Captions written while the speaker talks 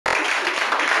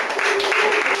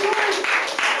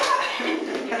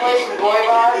play some boy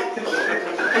vibe?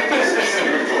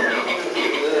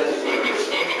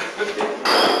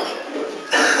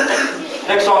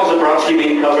 Next song is a Bronski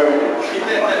Beat cover.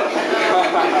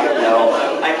 No,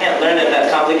 I can't learn it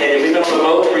that complicated. We've been on the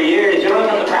boat for years. You don't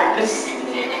have to practice.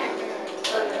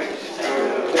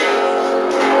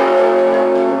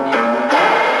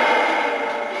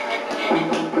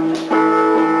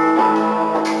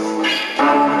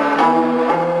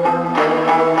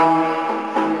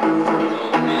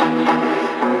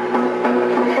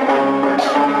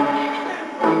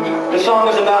 This song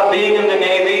is about being in the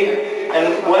Navy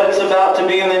and what it's about to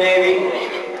be in the Navy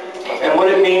and what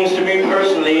it means to me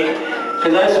personally,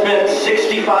 because I spent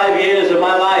 65 years of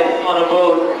my life on a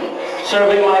boat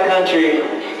serving my country.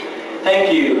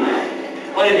 Thank you.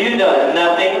 What have you done?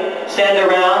 Nothing. Stand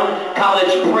around,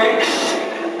 college pricks.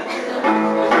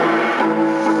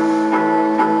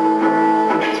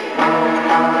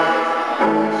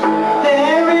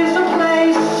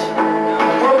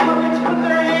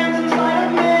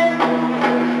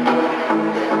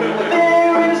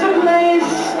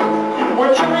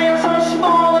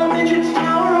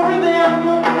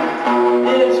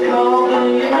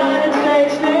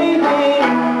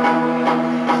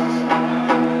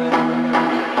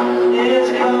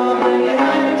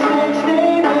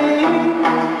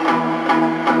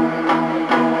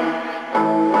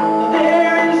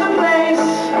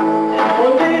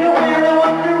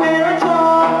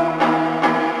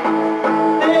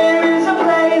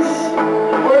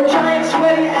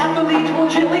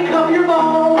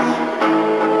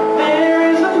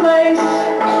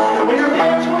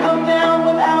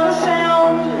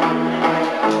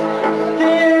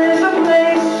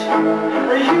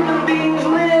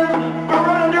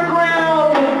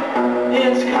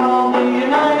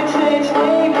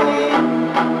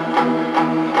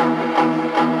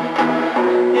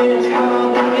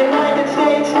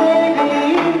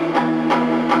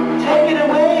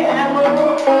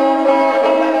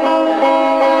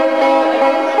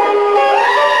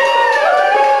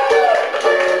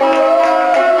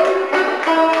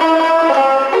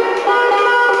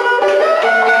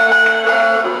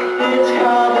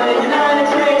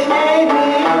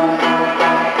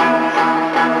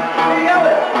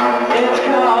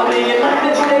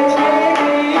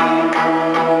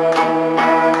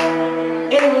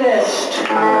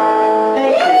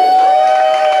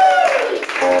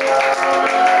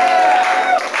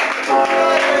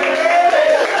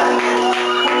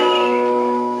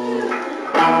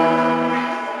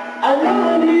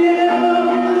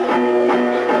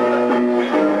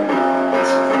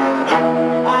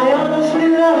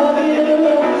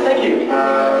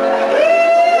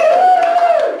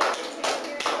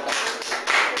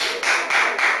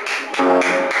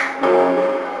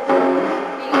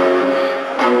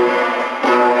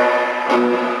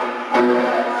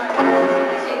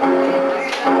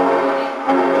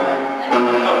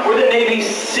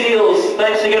 SEALs.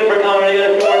 Thanks again for coming. I got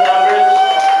a few more numbers.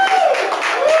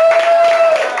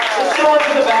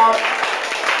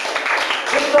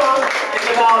 This song is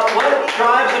about what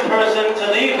drives a person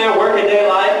to leave their workaday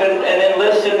life and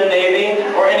enlist in the Navy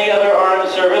or any other armed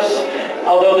service.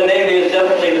 Although the Navy is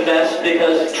definitely the best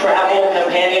because travel,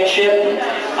 companionship,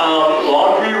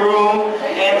 laundry room,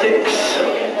 antics.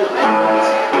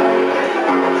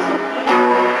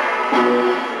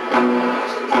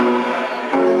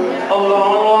 A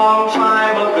long, long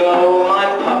time ago, my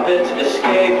puppet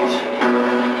escaped,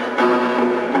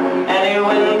 and he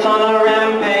went on a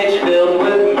rampage filled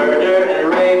with murder and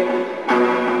rape.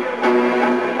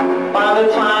 By the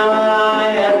time that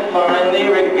I had finally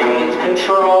regained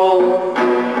control,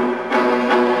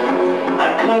 I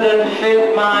couldn't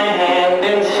fit my hand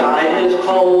inside his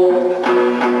hole.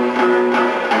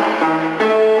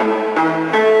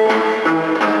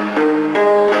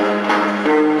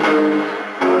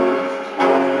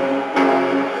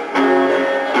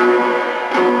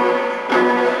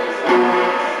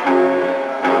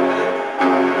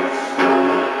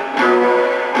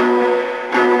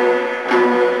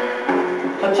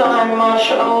 I'm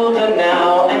much older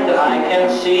now, and I can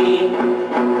see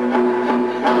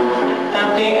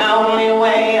that the only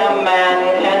way a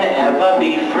man can ever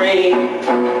be free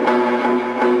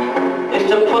is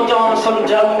to put on some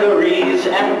dungarees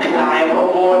and climb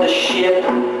aboard a ship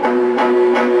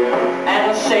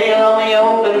and sail on the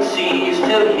open seas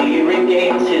till he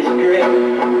regains his grip.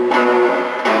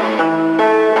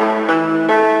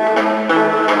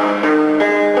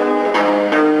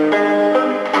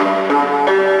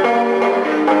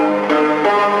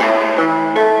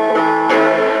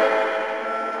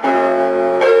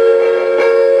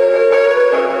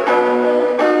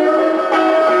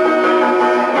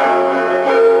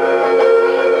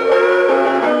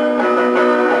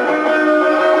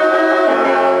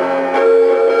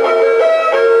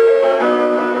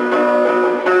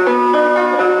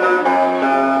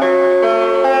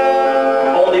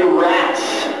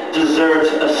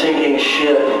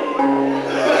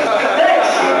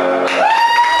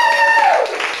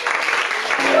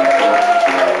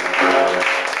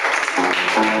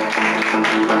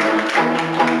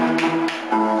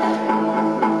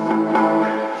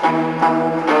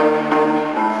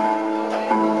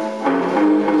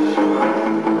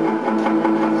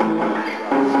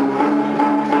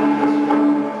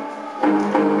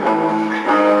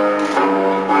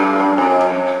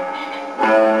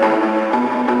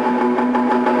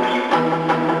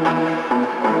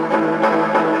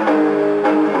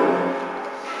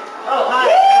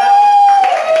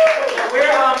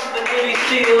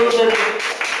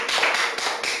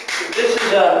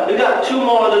 We got two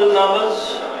more little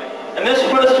numbers. And this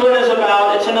first one is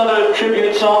about, it's another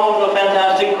tribute song to a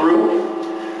fantastic group.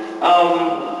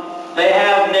 They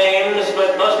have names,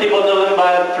 but most people know them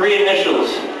by three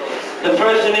initials. The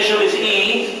first initial is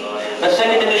E, the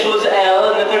second initial is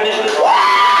L, and the third initial is Y.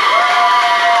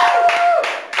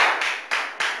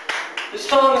 This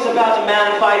song is about a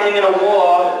man fighting in a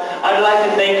war. I'd like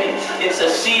to think it's a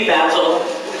sea battle,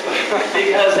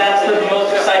 because that's the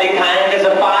most exciting kind, because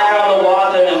the fire on the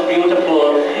water is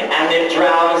beautiful, and it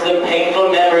drowns the painful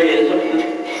memories of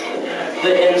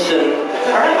the ensign.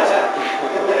 All right.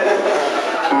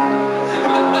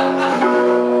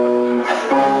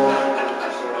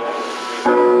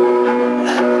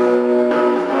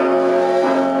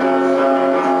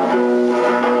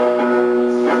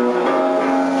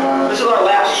 This is our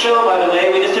last show, by the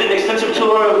way. We just did an extensive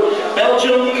tour of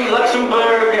Belgium,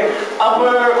 Luxembourg,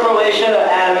 Upper Croatia,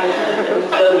 and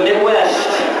the Midwest.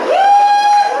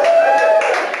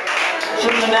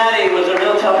 Cincinnati was a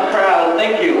real tough crowd.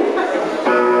 Thank you.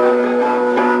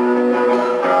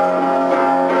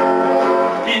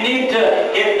 If you need to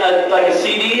get like a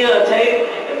CD, a tape,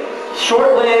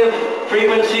 shortwave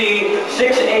frequency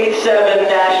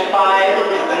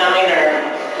 687-59er.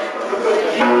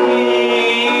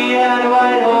 He had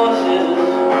white horse.